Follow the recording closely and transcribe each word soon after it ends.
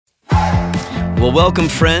Well, welcome,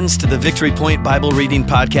 friends, to the Victory Point Bible Reading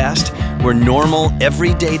Podcast, where normal,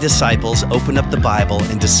 everyday disciples open up the Bible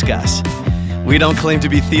and discuss. We don't claim to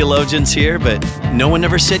be theologians here, but no one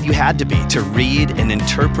ever said you had to be to read and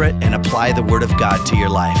interpret and apply the Word of God to your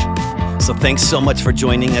life. So thanks so much for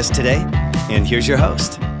joining us today, and here's your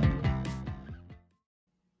host.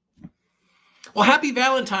 Well, happy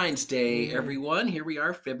Valentine's Day, everyone. Here we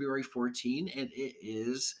are, February 14, and it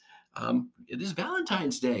is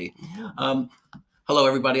Valentine's Day. Hello,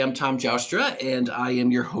 everybody. I'm Tom Joustra, and I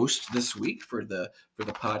am your host this week for the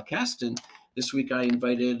podcast. And this week, I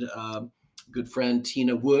invited good friend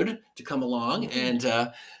Tina Wood to come along and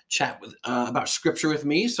chat with about Scripture with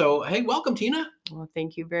me. So, hey, welcome, Tina. Well,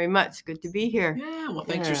 thank you very much. Good to be here. Yeah. Well,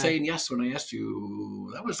 thanks for saying yes when I asked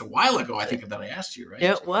you. That was a while ago, I think, that I asked you, right?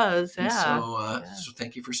 It was. And yeah. so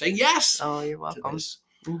thank you for saying yes. Oh, you're welcome.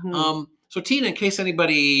 So Tina, in case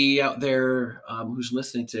anybody out there who's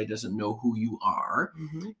listening today doesn't know who you are,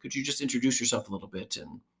 could you just introduce yourself a little bit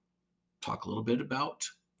and talk a little bit about,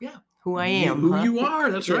 who I am. Who you are,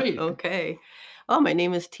 that's right. Okay. Well, my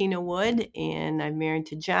name is Tina Wood, and I'm married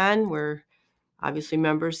to John. We're obviously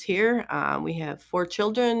members here. We have 4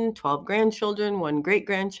 children, 12 grandchildren, 1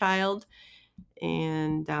 great-grandchild,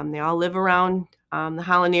 and they all live around the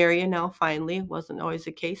Holland area now, finally. Wasn't always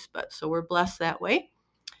the case, but so we're blessed that way.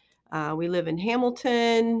 We live in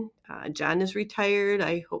Hamilton. John is retired.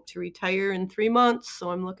 I hope to retire in 3 months,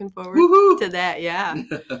 so I'm looking forward to that. Yeah,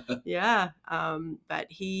 yeah. But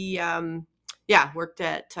he, worked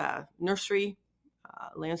at nursery,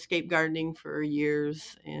 landscape gardening for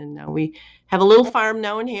years, and we have a little farm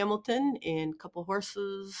now in Hamilton and a couple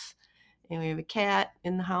horses, and we have a cat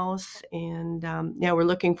in the house. And we're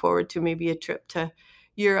looking forward to maybe a trip to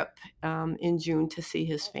Europe in June to see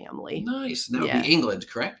his family. Nice. That would be England,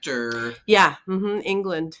 correct? Or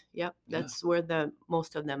England. Yep, that's where the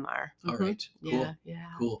most of them are. All right. Cool.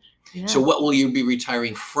 Cool. Yeah. So what will you be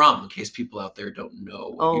retiring from, in case people out there don't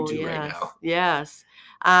know what you do right now? Yes.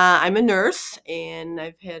 I'm a nurse, and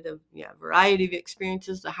I've had a variety of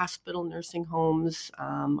experiences, the hospital, nursing homes.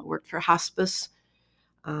 I worked for hospice.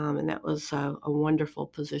 And that was a wonderful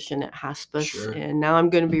position at hospice. Sure. And now I'm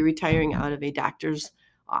going to be retiring out of a doctor's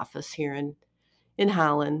office here in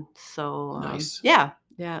Holland. So nice.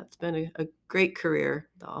 It's been a great career,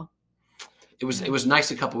 though. It was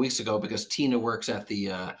nice a couple weeks ago because Tina works at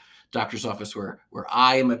the doctor's office where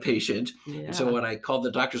I am a patient. Yeah. And so when I called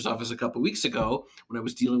the doctor's office a couple weeks ago, when I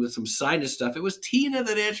was dealing with some sinus stuff, it was Tina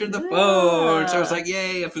that answered the phone. So I was like,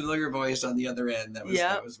 yay, a familiar voice on the other end. That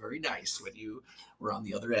was very nice when you were on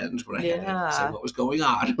the other end when I had to say what was going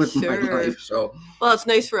on with my life. So, well, it's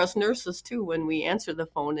nice for us nurses too when we answer the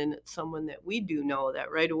phone and it's someone that we do know,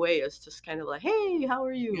 that right away is just kind of like, hey, how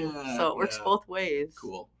are you? So it works both ways.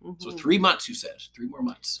 Cool. So 3 months, you said. 3 more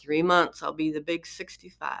months. 3 months. I'll be the big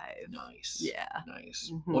 65. Nice. Yeah.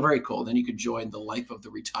 Nice. Well, very cool. Then you could join the life of the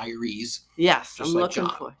retirees. Yes, I'm looking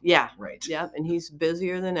for. Yeah. Right. Yeah, and he's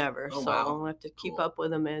busier than ever. Oh, so wow. I'll have to keep up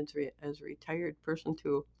with him as a retired person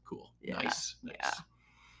too. Cool. Yeah. Nice. Yeah.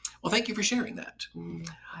 Well, thank you for sharing that.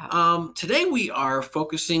 Wow. Today we are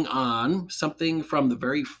focusing on something from the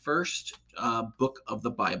very first book of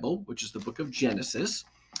the Bible, which is the book of Genesis.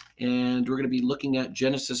 And we're going to be looking at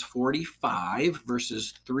Genesis 45,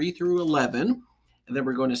 verses 3 through 11. And then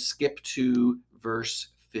we're going to skip to verse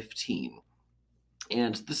 15.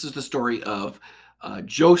 And this is the story of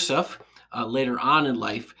Joseph later on in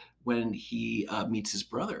life when he meets his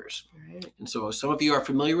brothers. Right. And so some of you are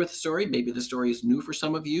familiar with the story. Maybe the story is new for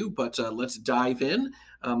some of you, but let's dive in.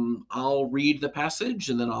 I'll read the passage,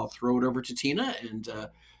 and then I'll throw it over to Tina, and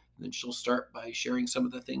then she'll start by sharing some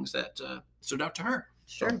of the things that stood out to her.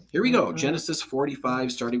 Sure. So here we go. Genesis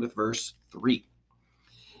 45, starting with verse 3.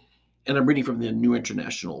 And I'm reading from the New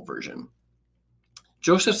International Version.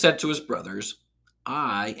 Joseph said to his brothers,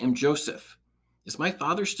 I am Joseph. Is my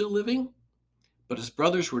father still living? But his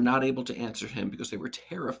brothers were not able to answer him because they were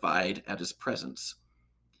terrified at his presence.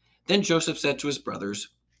 Then Joseph said to his brothers,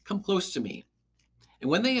 Come close to me. And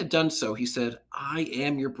when they had done so, he said, I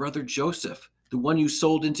am your brother Joseph, the one you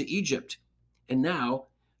sold into Egypt. And now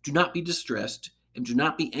do not be distressed and do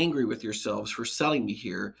not be angry with yourselves for selling me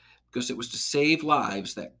here, because it was to save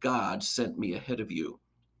lives that God sent me ahead of you.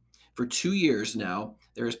 For 2 years now,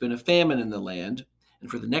 there has been a famine in the land,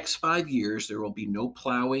 and for the next 5 years there will be no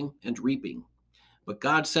plowing and reaping. But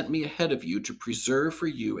God sent me ahead of you to preserve for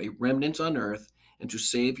you a remnant on earth and to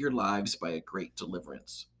save your lives by a great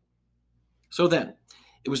deliverance. So then,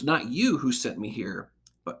 it was not you who sent me here,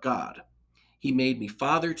 but God. He made me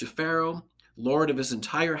father to Pharaoh, lord of his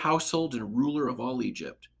entire household and ruler of all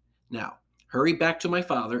Egypt. Now, hurry back to my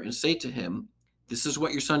father and say to him, This is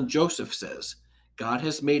what your son Joseph says. God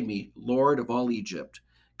has made me Lord of all Egypt.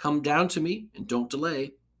 Come down to me and don't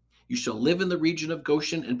delay. You shall live in the region of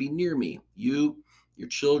Goshen and be near me, you, your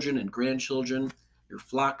children and grandchildren, your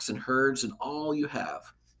flocks and herds, and all you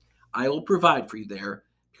have. I will provide for you there,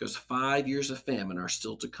 because 5 years of famine are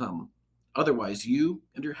still to come. Otherwise, you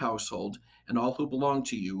and your household and all who belong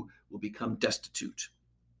to you will become destitute.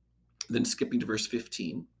 Then skipping to verse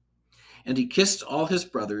 15. And he kissed all his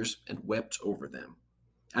brothers and wept over them.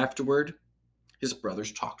 Afterward, his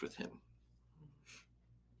brothers talked with him.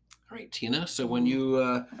 All right, Tina. So when you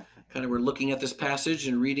kind of were looking at this passage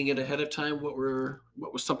and reading it ahead of time, what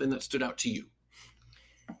was something that stood out to you?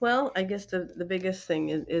 Well, I guess the biggest thing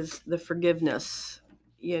is the forgiveness.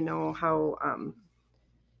 How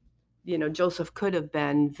Joseph could have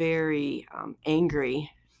been very angry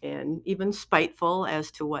and even spiteful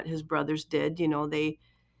as to what his brothers did.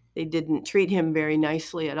 They didn't treat him very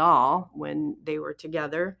nicely at all when they were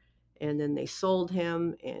together, and then they sold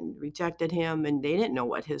him and rejected him, and they didn't know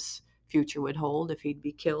what his future would hold, if he'd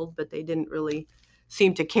be killed, but they didn't really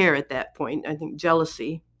seem to care at that point. I think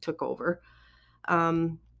jealousy took over.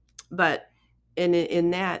 But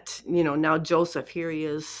in that, now Joseph, here he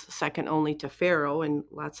is, second only to Pharaoh, and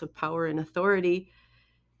lots of power and authority,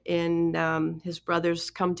 and his brothers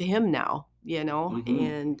come to him now,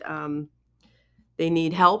 and they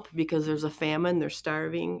need help because there's a famine, they're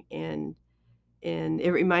starving, and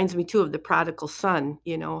it reminds me too of the prodigal son,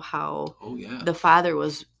 how the father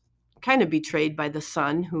was kind of betrayed by the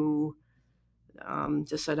son, who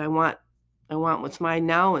just said, I want what's mine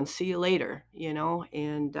now and see you later,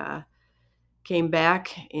 and came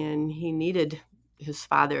back, and he needed his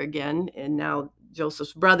father again, and now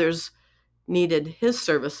Joseph's brothers needed his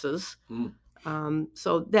services.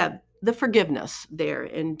 So that the forgiveness there,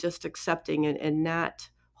 and just accepting it and not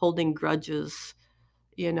holding grudges,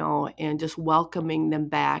 and just welcoming them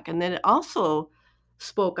back. And then it also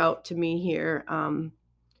spoke out to me here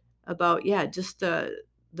about, just the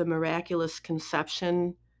miraculous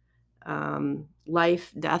conception,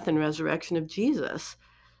 life, death, and resurrection of Jesus,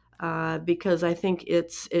 because I think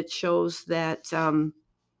it shows that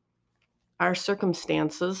our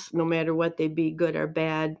circumstances, no matter what they be, good or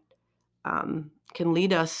bad, can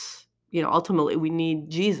lead us. Ultimately, we need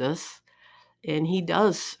Jesus, and he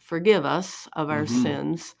does forgive us of our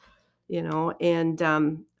sins. And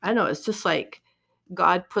I know it's just like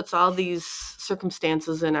God puts all these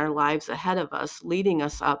circumstances in our lives ahead of us, leading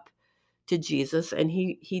us up to Jesus, and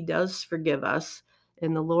he does forgive us.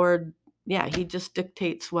 And the Lord, he just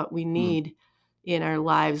dictates what we need in our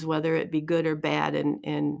lives, whether it be good or bad,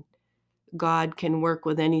 and God can work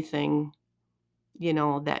with anything,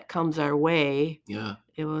 that comes our way.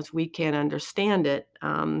 It was, we can't understand it.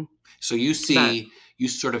 So you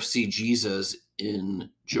sort of see Jesus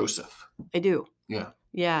in Joseph. I do.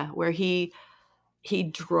 Yeah, where he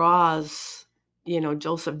draws,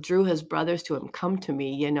 Joseph drew his brothers to him. Come to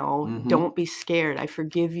me, don't be scared. I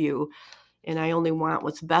forgive you, and I only want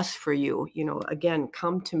what's best for you. Again,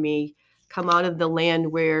 come to me, come out of the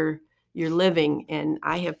land where you're living, and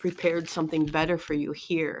I have prepared something better for you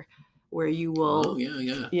here, where you will,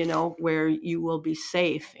 where you will be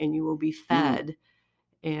safe and you will be fed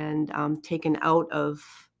and taken out of,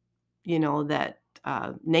 that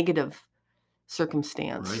negative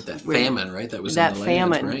circumstance. Right, that famine, right? That was that in the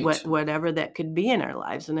famine, land, right? Whatever that could be in our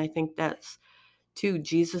lives. And I think that's too,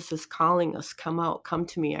 Jesus is calling us, come out, come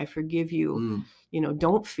to me, I forgive you.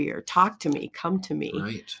 Don't fear, talk to me, come to me.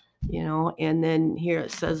 Right. And then here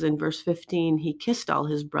it says in verse 15, he kissed all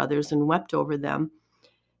his brothers and wept over them.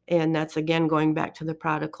 And that's again going back to the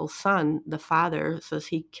prodigal son. The father says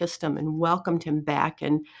he kissed him and welcomed him back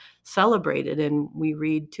and celebrated. And we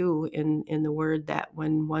read too in the word that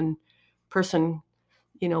when one person,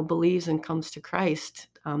 believes and comes to Christ,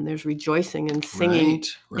 there's rejoicing and singing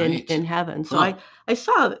in heaven. So I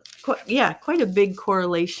saw quite a big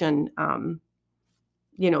correlation,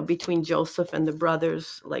 between Joseph and the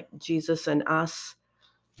brothers, like Jesus and us.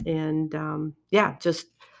 And just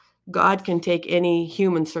God can take any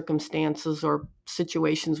human circumstances or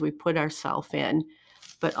situations we put ourselves in,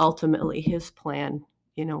 but ultimately his plan,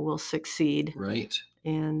 will succeed. Right.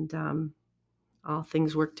 And all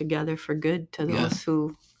things work together for good to those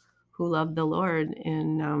who love the Lord.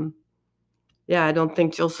 And I don't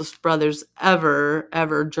think Joseph's brothers ever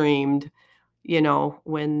dreamed,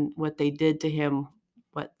 when what they did to him,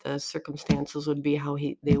 what the circumstances would be, how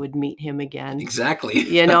they would meet him again.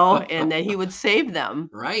 Exactly. And that he would save them.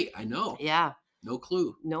 Right. I know. Yeah. No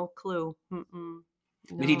clue. No.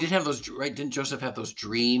 I mean, he did have those, right? Didn't Joseph have those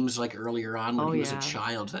dreams like earlier on when he was a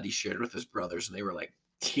child that he shared with his brothers, and they were like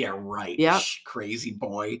Yeah, right. Yep. Crazy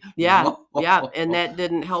boy. Yeah, No. yeah, and that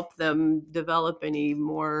didn't help them develop any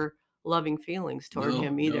more loving feelings toward No,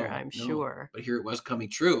 him either, no, I'm no. sure. But here it was coming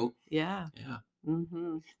true. Yeah. Yeah.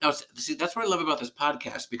 Mhm. Now, see, that's what I love about this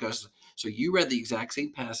podcast because so you read the exact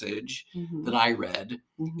same passage that Mhm. I read,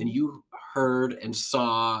 and Mhm. you heard and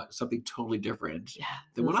saw something totally different Yeah.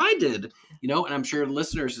 than what I did, and I'm sure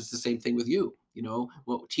listeners, it's the same thing with you.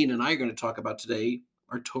 What Tina and I are going to talk about today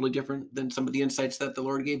are totally different than some of the insights that the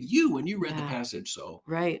Lord gave you when you read the Yeah. passage. So,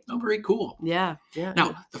 Right. very cool. Yeah. Yeah.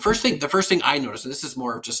 Now, the first thing I noticed, and this is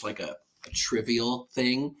more of just like a trivial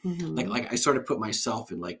thing, Mhm. like I sort of put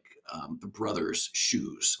myself in like the brothers'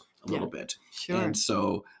 shoes a Yeah. little bit, Sure. and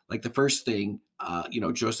so like the first thing,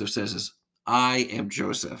 Joseph says is, "I am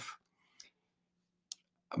Joseph."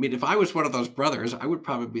 I mean, if I was one of those brothers, I would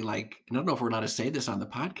probably be like, and I don't know if we're allowed to say this on the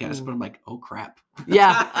podcast, but I'm like, oh crap.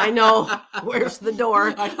 Yeah, I know. Where's the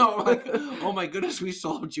door? I know. I'm like, oh my goodness, we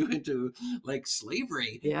sold you into like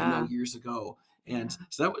slavery, Yeah. years ago. And Yeah.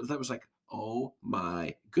 so that was like, oh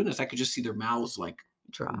my goodness. I could just see their mouths like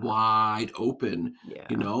Drop. wide open. Yeah.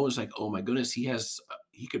 It's like, oh my goodness,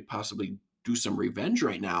 he could possibly do some revenge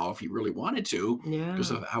right now if he really wanted to Yeah. because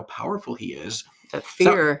of how powerful he is. That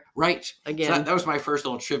fear Right. So again. that was my first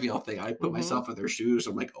little trivial thing. I put myself in their shoes.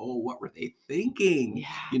 I'm like, oh, what were they thinking?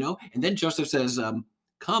 Yeah. And then Joseph says,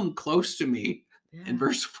 come close to me Yeah. in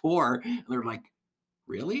verse 4. And they're like,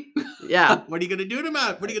 really? Yeah. What are you going to do to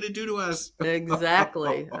us? What are you going to do to us?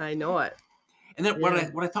 Exactly. I know it. And then Yeah.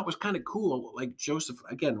 what I thought was kind of cool, like Joseph,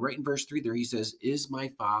 again, right in verse 3 there, he says, is my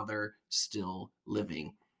father still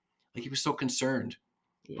living? Like he was so concerned,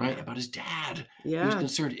 right, Yeah. about his dad. He was Yeah.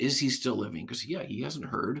 concerned, is he still living? Because, he hasn't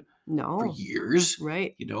heard for No. years,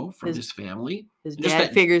 Right. from his family. His And just dad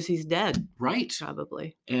that- figures he's dead, Right.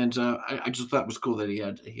 probably. And I just thought it was cool that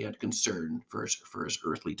he had concern for his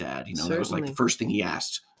earthly dad. That was like the Certainly. first thing he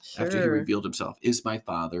asked after he Sure. revealed himself. Is my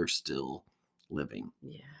father still living?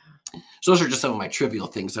 Yeah. So those are just some of my trivial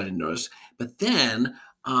things I didn't notice. But then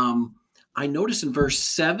I noticed in verse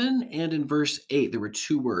 7 and in verse 8, there were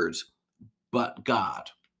two words, but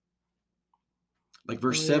God. Like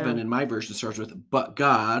verse 7 in my version starts with, but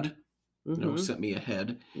God, sent me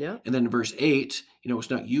ahead. Yeah. And then in verse 8, it's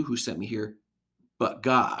not you who sent me here, but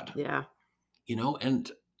God. Yeah.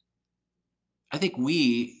 And I think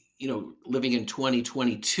we, living in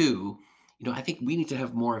 2022, I think we need to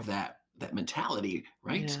have more of that mentality,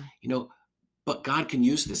 right? Yeah. But God can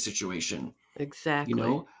use this situation,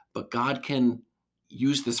 Exactly. but God can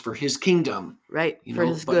use this for his kingdom, Right. For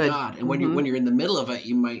his but good. God. And when you're in the middle of it,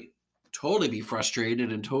 you might totally be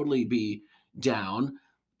frustrated and totally be down.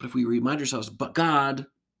 But if we remind ourselves, but God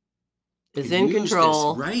is can in use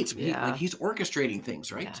control. this, right? Yeah. He's orchestrating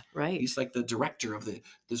things, right? Yeah. Right. He's like the director of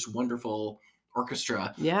this wonderful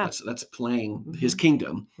orchestra Yeah. that's playing his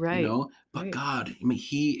kingdom, Right. But Right. God,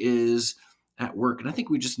 he is at work. And I think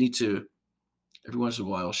we just need to, every once in a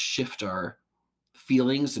while, shift our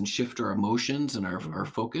feelings and shift our emotions and our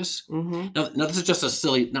focus. Now, this is just a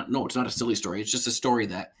silly, it's not a silly story. It's just a story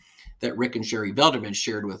that Rick and Sherry Velderman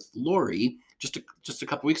shared with Lori just a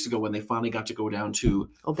couple weeks ago when they finally got to go down to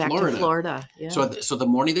back Florida. to Florida. Yeah. So the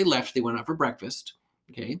morning they left, they went out for breakfast.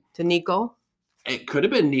 Okay. To Nico. It could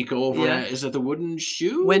have been Nico over Yeah. at, is it the Wooden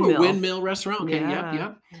Shoe? Windmill. Or Windmill restaurant? Okay, Yeah.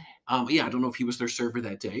 yep. I don't know if he was their server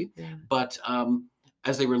that day, Yeah. but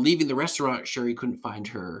as they were leaving the restaurant, Sherry couldn't find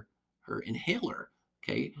her inhaler.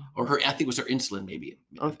 Okay, or I think it was her insulin, maybe.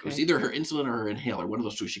 It was Okay. either her insulin or her inhaler, one of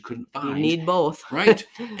those two she couldn't You find. need both. Right.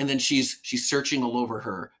 And then she's searching all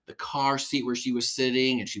over the car seat where she was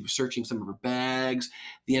sitting, and she was searching some of her bags.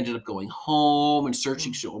 They ended up going home and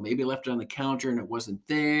searching. So maybe I left it on the counter and it wasn't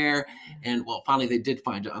there. And finally they did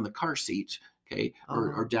find it on the car seat. Okay.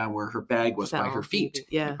 Or down where her bag was by her Fell, feet. maybe.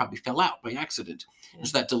 Yeah. It probably fell out by accident. Yeah. And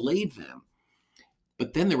so that delayed them.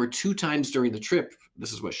 But then there were 2 times during the trip,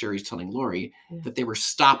 this is what Sherry's telling Lori, that they were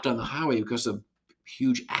stopped on the highway because of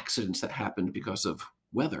huge accidents that happened because of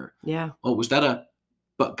weather. Yeah. Oh, was that a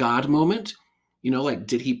but God moment? Like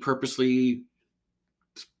did he purposely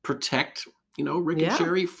protect, Rick and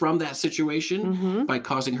Sherry from that situation by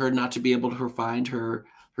causing her not to be able to find her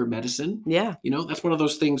medicine? Yeah. That's one of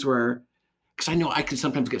those things where, because I know I can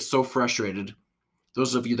sometimes get so frustrated.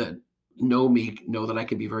 Those of you that know me know that I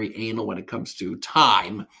can be very anal when it comes to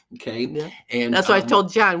time. Okay. Yeah. And That's why I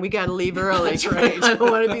told John we got to leave early. That's right. I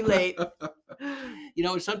don't want to be late.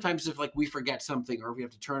 And sometimes if like we forget something or we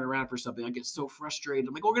have to turn around for something, I get so frustrated.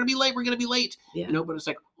 I'm like, we're going to be late. We're going to be late. Yeah. But it's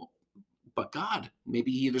like, but God,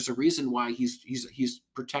 maybe there's a reason why he's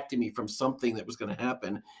protecting me from something that was going to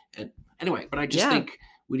happen. And anyway, but I just think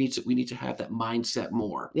we need to have that mindset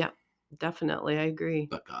more. Yeah, definitely. I agree.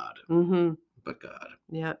 But God. but God.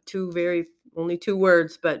 Yeah, only two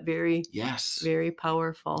words, but very, Yes. very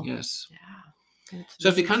powerful. Yes. Yeah. So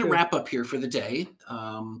as we kind of wrap up here for the day,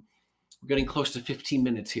 we're getting close to 15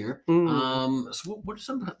 minutes here. So what is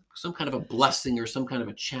some kind of a blessing or some kind of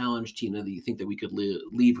a challenge, Tina, that you think that we could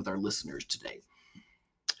leave with our listeners today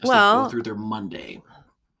as they go through their Monday?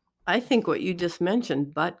 I think what you just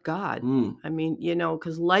mentioned, but God. I mean,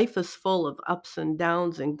 because life is full of ups and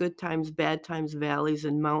downs and good times, bad times, valleys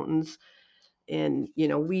and mountains. And,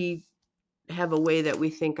 we have a way that we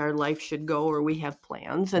think our life should go, or we have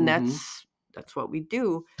plans, and that's what we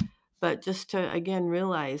do. But just to, again,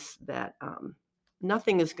 realize that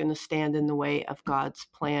nothing is going to stand in the way of God's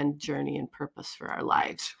plan, journey, and purpose for our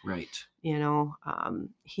lives. Right.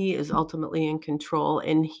 He is ultimately in control,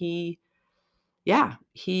 and he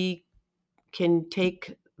can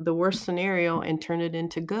take the worst scenario and turn it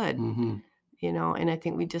into good. And I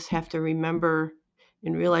think we just have to remember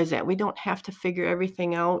and realize that we don't have to figure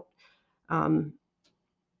everything out.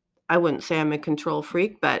 I wouldn't say I'm a control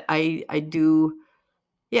freak, but I do.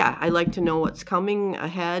 Yeah, I like to know what's coming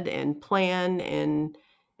ahead and plan and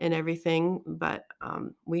everything. But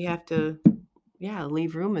we have to,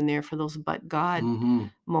 leave room in there for those but God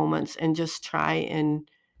moments and just try and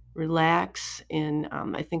relax. And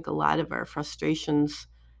I think a lot of our frustrations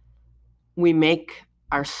we make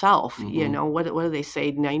ourselves. What do they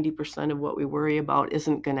say? 90% of what we worry about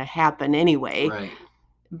isn't going to happen anyway. Right.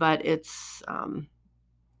 But it's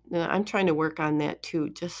I'm trying to work on that too.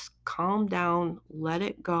 Just calm down, let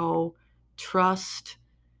it go, trust,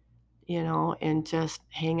 and just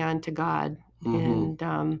hang on to God. And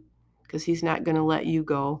because he's not going to let you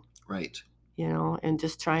go. Right. And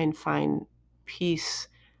just try and find peace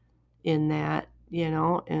in that,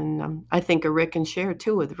 and I think of Rick and Cher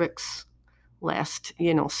too, with Rick's last,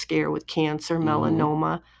 scare with cancer,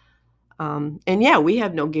 melanoma. And we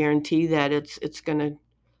have no guarantee that it's going to,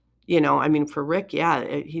 for Rick,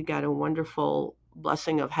 he got a wonderful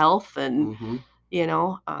blessing of health and,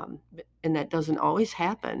 and that doesn't always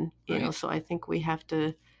happen, so I think we have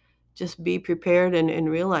to just be prepared and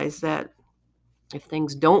realize that if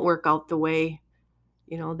things don't work out the way,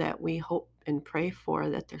 that we hope and pray for,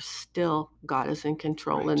 that there's still God is in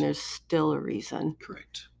control and there's still a reason.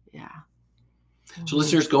 Correct. Yeah. So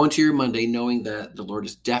listeners, go into your Monday knowing that the Lord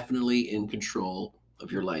is definitely in control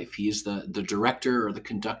of your life. He is the director or the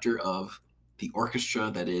conductor of the orchestra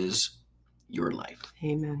that is your life.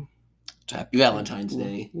 Amen. So happy Valentine's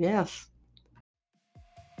Day. Yes.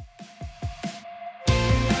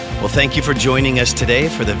 Well, thank you for joining us today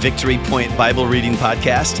for the Victory Point Bible Reading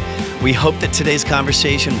Podcast. We hope that today's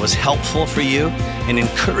conversation was helpful for you and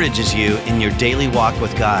encourages you in your daily walk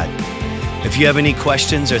with God. If you have any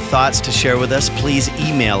questions or thoughts to share with us, please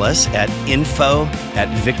email us at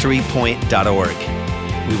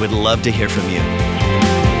info@victorypoint.org. We would love to hear from you.